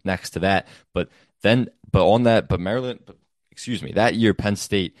asterisk next to that. But Maryland, excuse me, that year Penn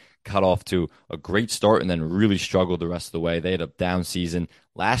State got off to a great start and then really struggled the rest of the way. They had a down season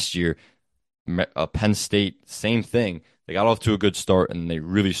last year. Penn State, same thing. They got off to a good start and they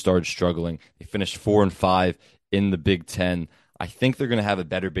really started struggling. They finished 4-5 in the Big Ten. I think they're going to have a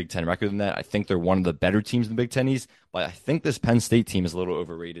better Big Ten record than that. I think they're one of the better teams in the Big Ten East, but I think this Penn State team is a little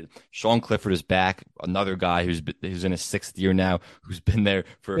overrated. Sean Clifford is back, another guy who's in his sixth year now, who's been there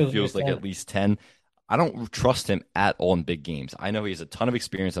for feels like at least 10. I don't trust him at all in big games. I know he has a ton of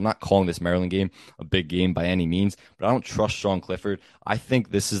experience. I'm not calling this Maryland game a big game by any means, but I don't trust Sean Clifford. I think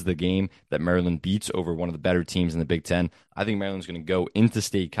this is the game that Maryland beats over one of the better teams in the Big Ten. I think Maryland's going to go into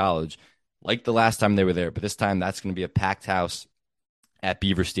State College like the last time they were there, but this time that's going to be a packed house at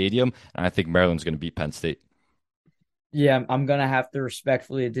Beaver Stadium, and I think Maryland's going to beat Penn State. Yeah, I'm gonna have to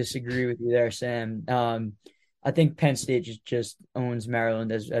respectfully disagree with you there, Sam. I think Penn State just owns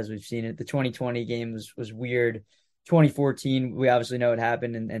Maryland as we've seen it. The 2020 game was weird. 2014, we obviously know what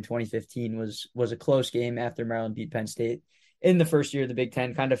happened, and 2015 was a close game after Maryland beat Penn State in the first year of the Big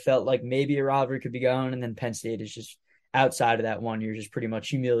Ten. Kind of felt like maybe a rivalry could be going, and then Penn State is just outside of that 1 year, just pretty much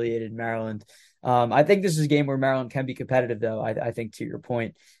humiliated Maryland. I think this is a game where Maryland can be competitive, though. I think to your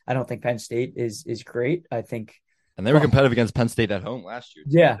point, I don't think Penn State is great. I think, and they were competitive against Penn State at home last year.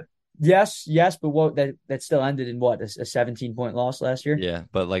 Yeah. Yes, but what that still ended in what, a 17-point loss last year? Yeah,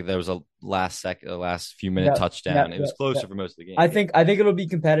 but like there was a last few minute touchdown. It was closer for most of the game. I think it'll be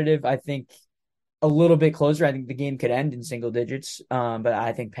competitive. I think a little bit closer. I think the game could end in single digits. But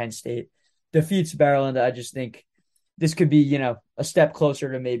I think Penn State defeats Maryland. I just think this could be, a step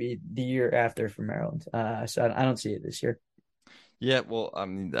closer to maybe the year after for Maryland. So I don't see it this year. Yeah, well, I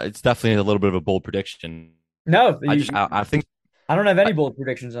mean, it's definitely a little bit of a bold prediction. No, I think I don't have any bold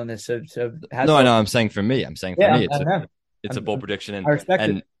predictions on this. So no, I know. I'm saying for me, it's a bold prediction, and I respect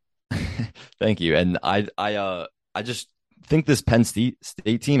it. Thank you. And I just think this Penn State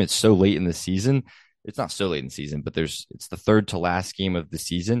team. It's so late in the season. It's not so late in the season, but it's the third to last game of the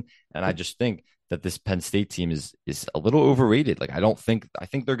season, and I just think that this Penn State team is a little overrated. Like I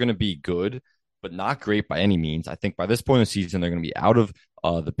think they're going to be good, but not great by any means. I think by this point in the season, they're going to be out of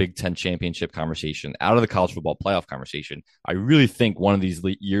the Big Ten championship conversation, out of the college football playoff conversation. I really think one of these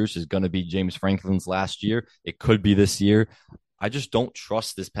years is going to be James Franklin's last year. It could be this year. I just don't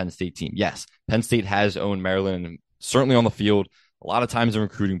trust this Penn State team. Yes, Penn State has owned Maryland, certainly on the field. A lot of times in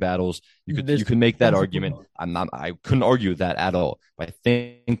recruiting battles, you could make that argument. I couldn't argue with that at all. But I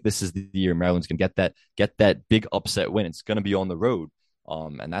think this is the year Maryland's going to get that big upset win. It's going to be on the road.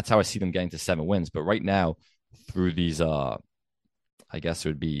 And that's how I see them getting to 7 wins. But right now, through these, I guess it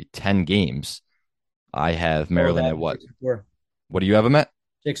would be 10 games, I have Maryland at what? 6-4. What do you have them at?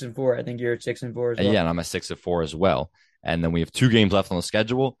 6-4. I think you're at 6-4 as well. Yeah, and I'm at 6-4 as well. And then we have 2 games left on the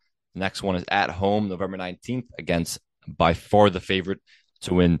schedule. The next one is at home, November 19th, against by far the favorite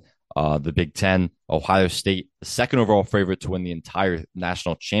to win the Big Ten, Ohio State, the second overall favorite to win the entire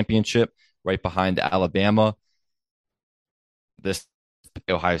national championship, right behind Alabama. This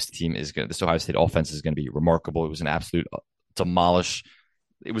Ohio State offense is going to be remarkable. It was an absolute demolish.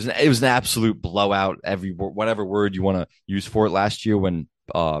 It was an absolute blowout. Whatever word you want to use for it last year when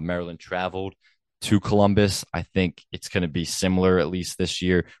Maryland traveled to Columbus, I think it's going to be similar at least this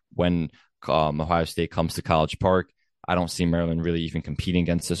year when Ohio State comes to College Park. I don't see Maryland really even competing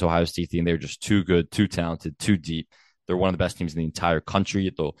against this Ohio State team. They're just too good, too talented, too deep. They're one of the best teams in the entire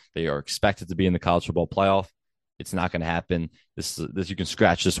country. Though they are expected to be in the college football playoff. It's not going to happen. This you can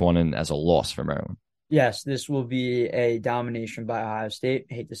scratch this one in as a loss for Maryland. Yes, this will be a domination by Ohio State.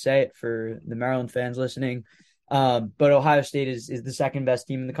 I hate to say it for the Maryland fans listening, but Ohio State is the second best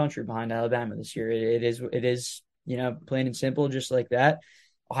team in the country behind Alabama this year. It is plain and simple, just like that.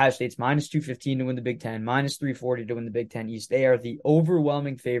 Ohio State's minus 215 to win the Big Ten, minus 340 to win the Big Ten East. They are the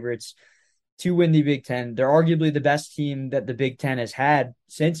overwhelming favorites to win the Big Ten. They're arguably the best team that the Big Ten has had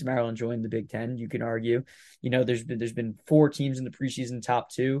since Maryland joined the Big Ten. You can argue, there's been 4 teams in the preseason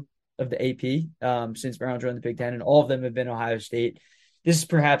top 2 of the AP since Maryland joined the Big Ten, and all of them have been Ohio State. This is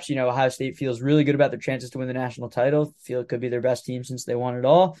perhaps, Ohio State feels really good about their chances to win the national title. Feel it could be their best team since they won it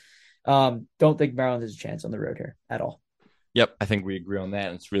all. Don't think Maryland has a chance on the road here at all. Yep, I think we agree on that.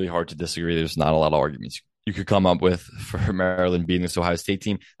 And it's really hard to disagree. There's not a lot of arguments you could come up with for Maryland beating this Ohio State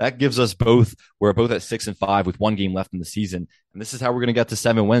team. That gives us we're both at 6-5 with 1 game left in the season. And this is how we're going to get to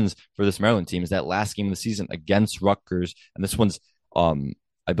 7 wins for this Maryland team, is that last game of the season against Rutgers. And this one's,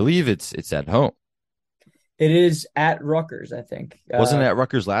 I believe it's at home. It is at Rutgers, I think. Wasn't it at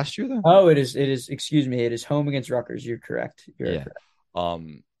Rutgers last year though? Oh, it is. It is. Excuse me. It is home against Rutgers. You're correct. You're Yeah.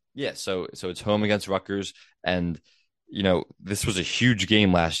 correct. Yeah, so it's home against Rutgers, and this was a huge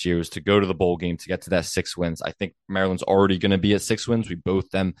game last year, was to go to the bowl game to get to that 6 wins. I think Maryland's already going to be at 6 wins. We both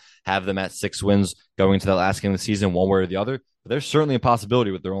them have them at 6 wins going to that last game of the season, one way or the other. But there's certainly a possibility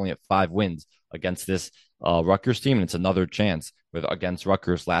with they're only at 5 wins against this Rutgers team, and it's another chance with against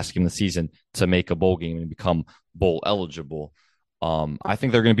Rutgers last game of the season to make a bowl game and become bowl eligible. I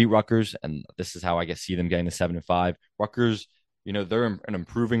think they're going to beat Rutgers, and this is how I guess see them getting to 7-5. Rutgers, they're an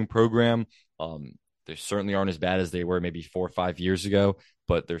improving program. They certainly aren't as bad as they were maybe 4 or 5 years ago,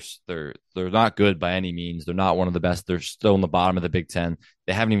 but they're not good by any means. They're not one of the best. They're still in the bottom of the Big Ten.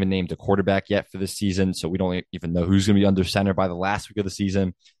 They haven't even named a quarterback yet for this season, so we don't even know who's going to be under center by the last week of the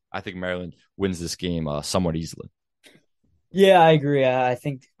season. I think Maryland wins this game somewhat easily. Yeah, I agree. I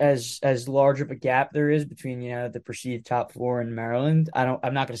think as large of a gap there is between the perceived top four in Maryland,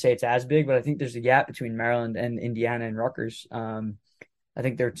 I'm not going to say it's as big, but I think there's a gap between Maryland and Indiana and Rutgers. I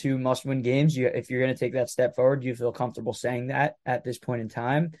think they're two must-win games. If you're going to take that step forward, do you feel comfortable saying that at this point in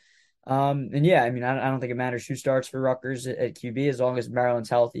time? And yeah, I mean, I don't think it matters who starts for Rutgers at QB as long as Maryland's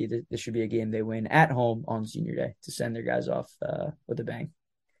healthy. This should be a game they win at home on Senior Day to send their guys off with a bang.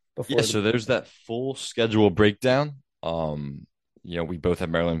 Yeah, so there's that full schedule breakdown. We both have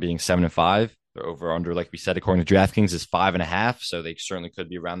Maryland being 7-5. They're over under, like we said, according to DraftKings, is 5.5. So they certainly could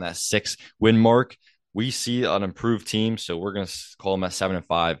be around that 6 win mark. We see an improved team, so we're going to call them at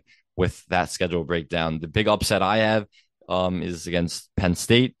 7-5 with that schedule breakdown. The big upset I have is against Penn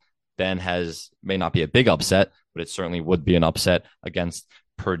State. Ben may not be a big upset, but it certainly would be an upset against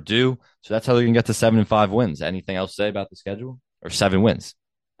Purdue. So that's how they can get to 7-5 wins. Anything else to say about the schedule or 7 wins?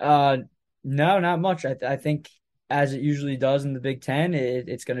 No, not much. I think as it usually does in the Big Ten,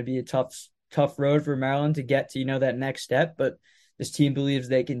 it's going to be a tough road for Maryland to get to that next step. But this team believes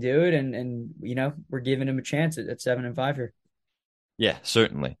they can do it, and we're giving them a chance at 7-5 here. Yeah,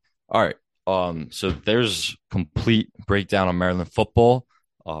 certainly. All right. So there's complete breakdown on Maryland football,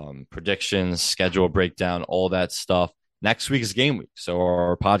 predictions, schedule breakdown, all that stuff. Next week is game week. So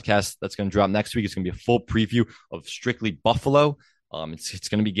our podcast that's going to drop next week is going to be a full preview of strictly Buffalo. It's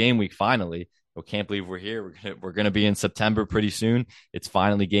going to be game week finally. I can't believe we're here. We're going to be in September pretty soon. It's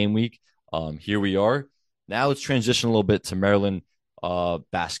finally game week. Here we are. Now let's transition a little bit to Maryland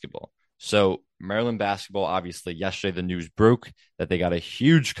basketball. So Maryland basketball, obviously, yesterday the news broke that they got a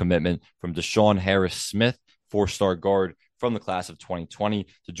huge commitment from Deshaun Harris-Smith, 4-star guard from the class of 2020,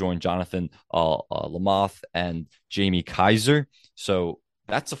 to join Jonathan Lamoth and Jamie Kaiser. So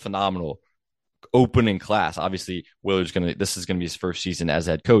that's a phenomenal opening class. Obviously, this is going to be his first season as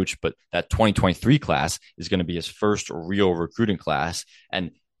head coach, but that 2023 class is going to be his first real recruiting class.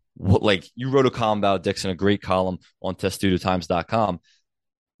 And you wrote a column about Dixon, a great column on testudotimes.com,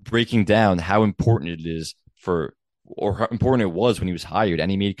 breaking down how important it is or how important it was when he was hired,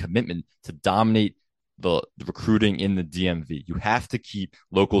 and he made a commitment to dominate the recruiting in the DMV. You have to keep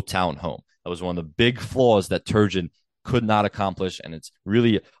local talent home. That was one of the big flaws that Turgeon could not accomplish, and it's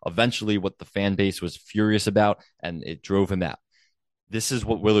really eventually what the fan base was furious about, and it drove him out. This is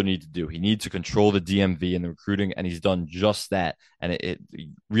what Willard needs to do. He needs to control the DMV and the recruiting, and he's done just that. And it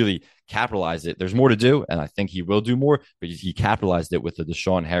really capitalized it. There's more to do, and I think he will do more, but he capitalized it with the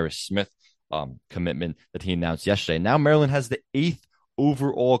Deshaun Harris-Smith commitment that he announced yesterday. Now Maryland has the 8th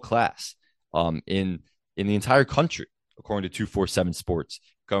overall class in the entire country, according to 247 Sports,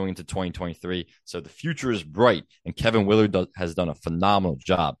 going into 2023. So the future is bright, and Kevin Willard has done a phenomenal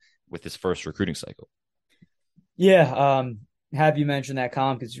job with his first recruiting cycle. Yeah, have you mentioned that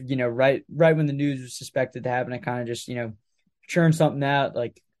column because right when the news was suspected to happen, I kind of just churned something out.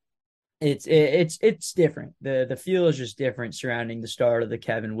 Like it's different. The feel is just different surrounding the start of the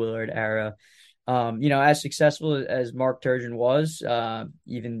Kevin Willard era. As successful as Mark Turgeon was,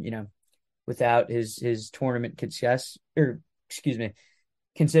 even without his tournament success, or excuse me,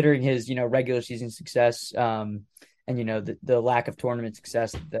 considering his regular season success, and the lack of tournament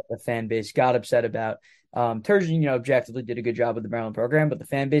success that the fan base got upset about. Turgeon, objectively did a good job with the Maryland program, but the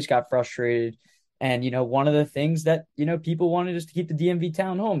fan base got frustrated. And, one of the things that, people wanted is to keep the DMV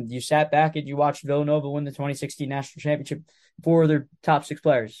town home. You sat back and you watched Villanova win the 2016 national championship. 4 of their top 6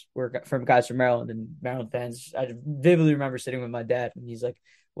 players were from guys from Maryland, and Maryland fans. I vividly remember sitting with my dad, and he's like,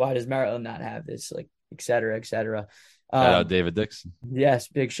 why does Maryland not have this? Like, et cetera, et cetera. Shout out David Dixon. Yes,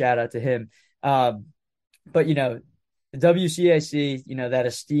 big shout out to him. But, the WCAC, that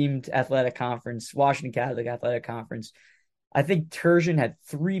esteemed athletic conference, Washington Catholic Athletic Conference, I think Turgeon had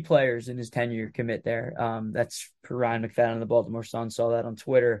 3 players in his tenure commit there. That's per Ryan McFadden of the Baltimore Sun, saw that on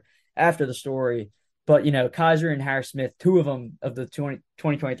Twitter after the story. But, Kaiser and Harris Smith, two of them of the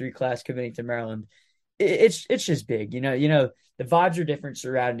 2023 class committing to Maryland, it's just big. The vibes are different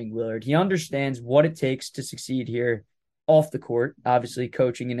surrounding Willard. He understands what it takes to succeed here off the court. Obviously,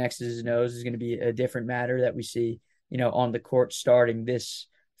 coaching and X's and O's is going to be a different matter that we see, on the court starting this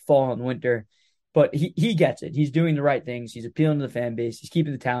fall and winter. But he gets it. He's doing the right things. He's appealing to the fan base. He's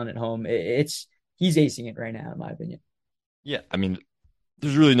keeping the talent at home. He's acing it right now, in my opinion. Yeah, I mean,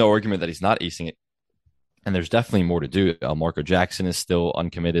 there's really no argument that he's not acing it. And there's definitely more to do. Marco Jackson is still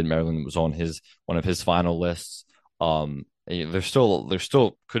uncommitted. Maryland was on one of his final lists. There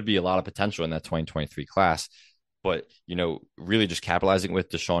still could be a lot of potential in that 2023 class, but really just capitalizing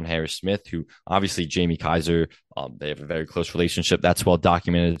with Deshaun Harris Smith, who obviously Jamie Kaiser, they have a very close relationship. That's well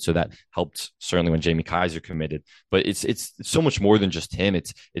documented, so that helped certainly when Jamie Kaiser committed. But it's so much more than just him.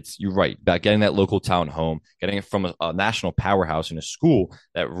 It's you're right about getting that local talent home, getting it from a national powerhouse in a school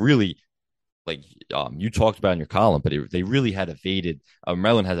that really, like you talked about in your column, but they really had evaded,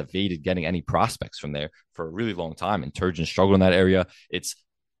 Maryland has evaded getting any prospects from there for a really long time, and Turgeon struggled in that area. It's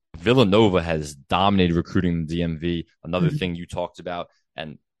Villanova has dominated recruiting the DMV. Another thing you talked about,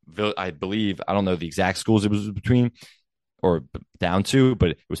 and I believe, I don't know the exact schools it was between or down to,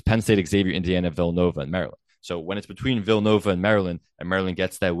 but it was Penn State, Xavier, Indiana, Villanova, and Maryland. So when it's between Villanova and Maryland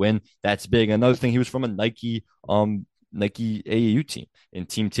gets that win, that's big. Another thing, he was from a Nike AAU team in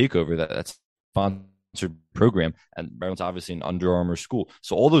Team Takeover. That's sponsored program, and Maryland's obviously an Under Armour school.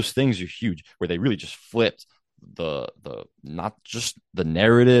 So all those things are huge, where they really just flipped the not just the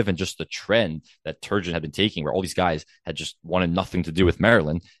narrative and just the trend that Turgeon had been taking, where all these guys had just wanted nothing to do with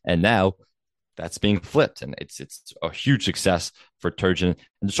Maryland, and now that's being flipped, and it's a huge success for Turgeon.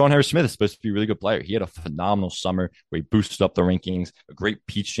 And Deshaun Harris Smith is supposed to be a really good player. He had a phenomenal summer where he boosted up the rankings, a great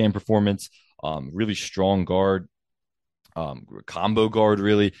Peach Jam performance, really strong guard, combo guard.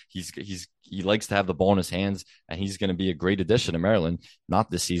 Really, he likes to have the ball in his hands, and he's going to be a great addition to Maryland, not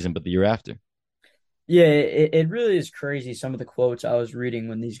this season, but the year after. Yeah, it really is crazy. Some of the quotes I was reading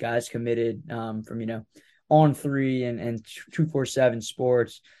when these guys committed, from, On3 and 247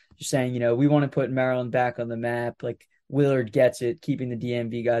 Sports, just saying, we want to put Maryland back on the map. Like, Willard gets it, keeping the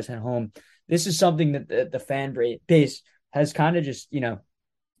DMV guys at home. This is something that the fan base has kind of just,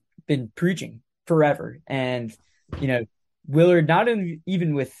 been preaching forever. And, Willard, not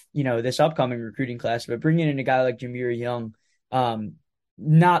even with, this upcoming recruiting class, but bringing in a guy like Jahmir Young,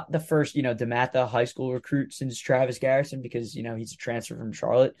 not the first, DeMatha high school recruit since Travis Garrison, because, he's a transfer from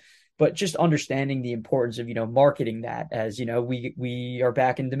Charlotte, but just understanding the importance of, marketing that as, we are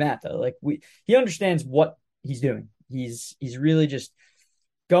back in DeMatha. Like, he understands what he's doing. He's really just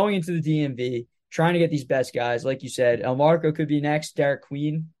going into the DMV, trying to get these best guys. Like you said, Elmarko could be next. Derek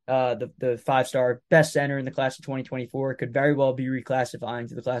Queen, the 5-star best center in the class of 2024, could very well be reclassifying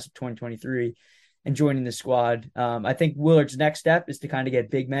to the class of 2023 and joining the squad. I think Willard's next step is to kind of get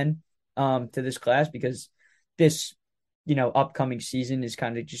big men to this class, because this, upcoming season is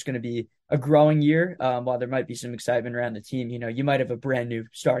kind of just going to be a growing year. While there might be some excitement around the team, you might have a brand new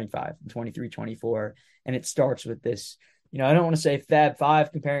starting five in 23-24, and it starts with this, I don't want to say Fab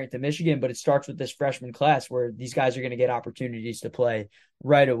Five comparing it to Michigan, but it starts with this freshman class where these guys are going to get opportunities to play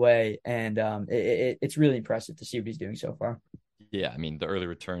right away. And it's really impressive to see what he's doing so far. Yeah, I mean, the early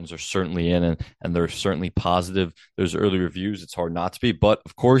returns are certainly in, and they're certainly positive. Those early reviews, it's hard not to be. But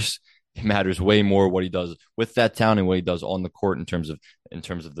of course, it matters way more what he does with that talent and what he does on the court in terms of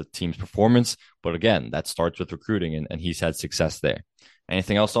the team's performance. But again, that starts with recruiting, and he's had success there.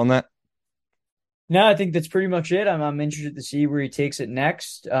 Anything else on that? No, I think that's pretty much it. I'm interested to see where he takes it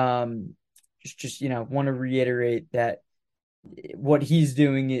next. Just want to reiterate that what he's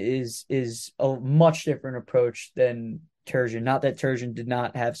doing is a much different approach than Turgeon. Not that Turgeon did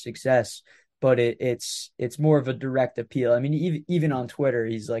not have success, but it's more of a direct appeal. I mean, even on Twitter,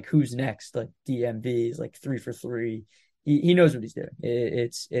 he's like, "Who's next?" Like DMV is like 3 for 3. He knows what he's doing.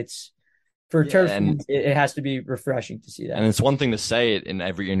 It's for Turf, it has to be refreshing to see that. And it's one thing to say it in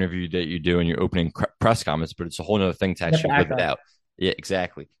every interview that you do in your opening press comments, but it's a whole other thing to actually live it out. Yeah,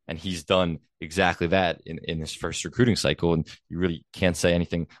 exactly. And he's done exactly that in his first recruiting cycle, and you really can't say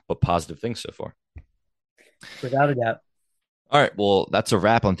anything but positive things so far. Without a doubt. All right, well, that's a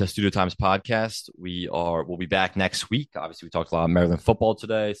wrap on the Studio Times podcast. We'll be back next week. Obviously, we talked a lot of Maryland football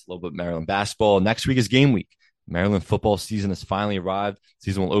today. It's a little bit Maryland basketball. Next week is game week. Maryland football season has finally arrived.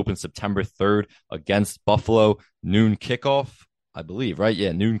 Season will open September 3rd against Buffalo. Noon kickoff, I believe, right?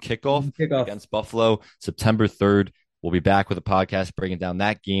 Yeah, noon kickoff against Buffalo, September 3rd. We'll be back with a podcast breaking down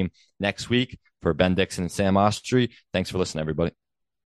that game next week. For Ben Dixon and Sam Ostry, thanks for listening, everybody.